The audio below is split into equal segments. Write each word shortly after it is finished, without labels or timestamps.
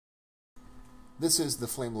This is the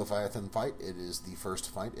Flame Leviathan fight. It is the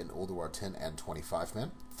first fight in Ulduar 10 and 25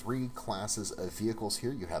 men. Three classes of vehicles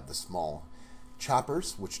here. You have the small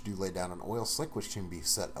choppers, which do lay down an oil slick, which can be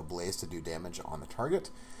set ablaze to do damage on the target.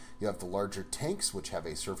 You have the larger tanks, which have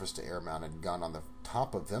a surface-to-air mounted gun on the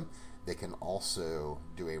top of them. They can also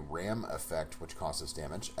do a ram effect, which causes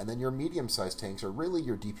damage. And then your medium-sized tanks are really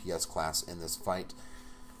your DPS class in this fight.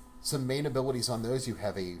 Some main abilities on those: you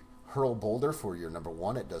have a Hurl Boulder for your number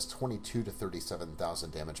 1. It does 22 to 37,000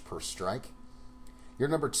 damage per strike. Your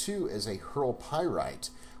number 2 is a Hurl Pyrite,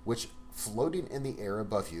 which, floating in the air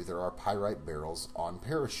above you, there are pyrite barrels on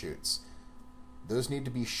parachutes. Those need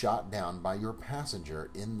to be shot down by your passenger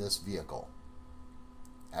in this vehicle.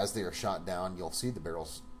 As they are shot down, you'll see the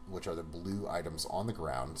barrels, which are the blue items on the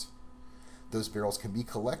ground. Those barrels can be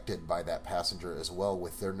collected by that passenger as well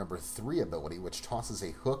with their number 3 ability, which tosses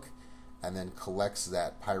a hook and then collects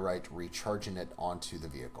that pyrite, recharging it onto the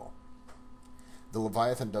vehicle. The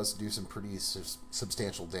Leviathan does do some pretty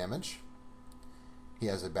substantial damage. He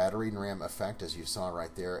has a battering ram effect, as you saw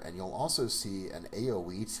right there, and you'll also see an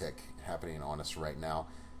AoE tick happening on us right now.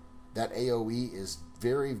 That AoE is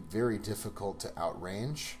very, very difficult to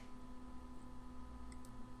outrange.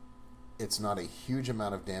 It's not a huge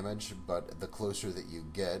amount of damage, but the closer that you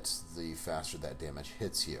get, the faster that damage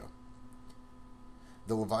hits you.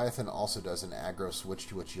 The Leviathan also does an aggro switch,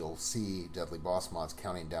 to which you'll see Deadly Boss mods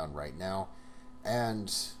counting down right now.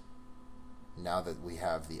 And now that we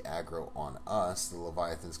have the aggro on us, the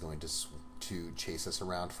Leviathan's going to chase us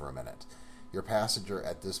around for a minute. Your passenger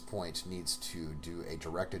at this point needs to do a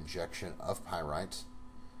direct injection of pyrite,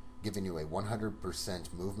 giving you a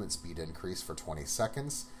 100% movement speed increase for 20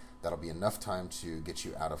 seconds. That'll be enough time to get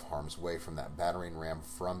you out of harm's way from that battering ram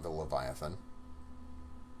from the Leviathan.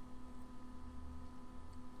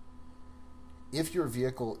 If your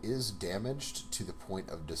vehicle is damaged to the point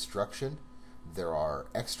of destruction, there are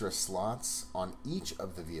extra slots on each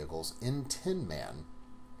of the vehicles in Tin Man.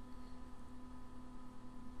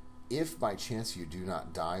 If by chance you do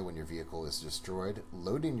not die when your vehicle is destroyed,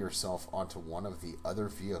 loading yourself onto one of the other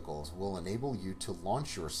vehicles will enable you to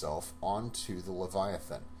launch yourself onto the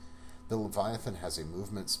Leviathan. The Leviathan has a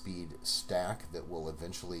movement speed stack that will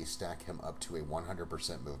eventually stack him up to a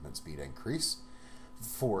 100% movement speed increase.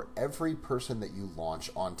 For every person that you launch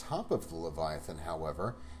on top of the Leviathan,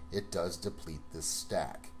 however, it does deplete this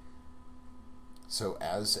stack. So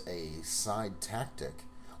as a side tactic,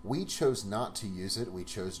 we chose not to use it. We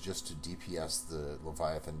chose just to DPS the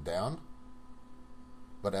Leviathan down.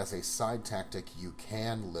 But as a side tactic, you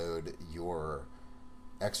can load your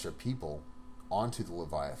extra people onto the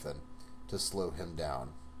Leviathan to slow him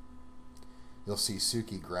down. You'll see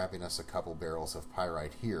Suki grabbing us a couple barrels of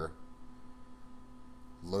pyrite here,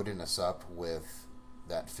 loading us up with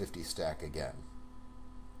that 50 stack again.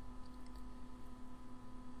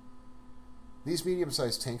 These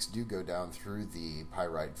medium-sized tanks do go down through the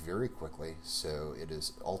pyrite very quickly, so it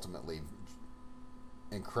is ultimately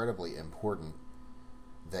incredibly important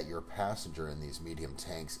that your passenger in these medium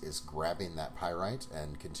tanks is grabbing that pyrite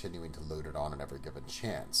and continuing to load it on every given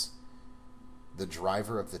chance. The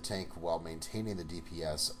driver of the tank, while maintaining the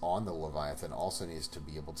DPS on the Leviathan, also needs to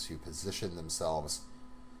be able to position themselves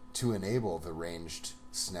to enable the ranged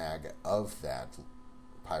snag of that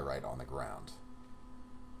pyrite on the ground.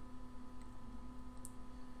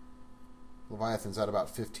 Leviathan's at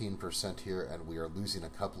about 15% here, and we are losing a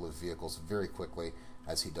couple of vehicles very quickly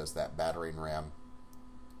as he does that battering ram.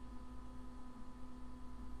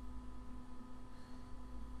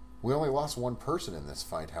 We only lost one person in this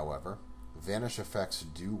fight, however. Vanish effects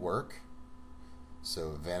do work.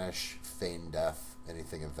 So vanish, feign death,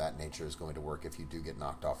 anything of that nature is going to work if you do get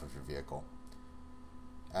knocked off of your vehicle.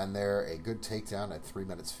 And there, a good takedown at 3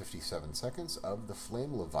 minutes 57 seconds of the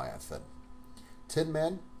Flame Leviathan. 10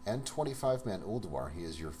 men and 25 men Ulduar. He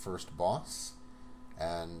is your first boss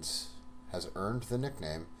and has earned the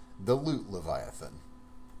nickname the Loot Leviathan.